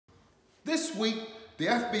This week, the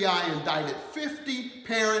FBI indicted 50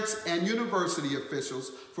 parents and university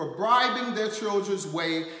officials for bribing their children's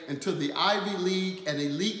way into the Ivy League and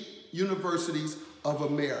elite universities of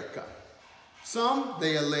America. Some,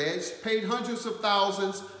 they allege, paid hundreds of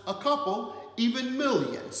thousands, a couple even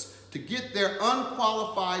millions, to get their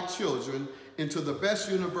unqualified children into the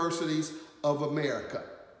best universities of America.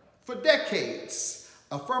 For decades,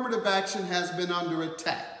 affirmative action has been under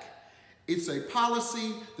attack. It's a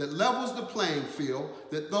policy that levels the playing field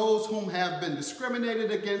that those whom have been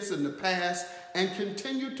discriminated against in the past and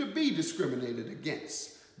continue to be discriminated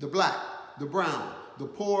against: the black, the brown, the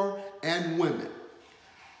poor, and women.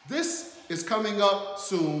 This is coming up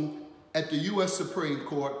soon at the U.S. Supreme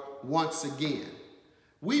Court once again.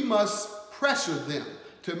 We must pressure them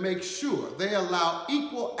to make sure they allow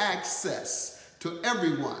equal access to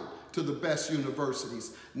everyone to the best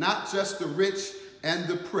universities, not just the rich and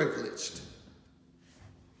the privileged.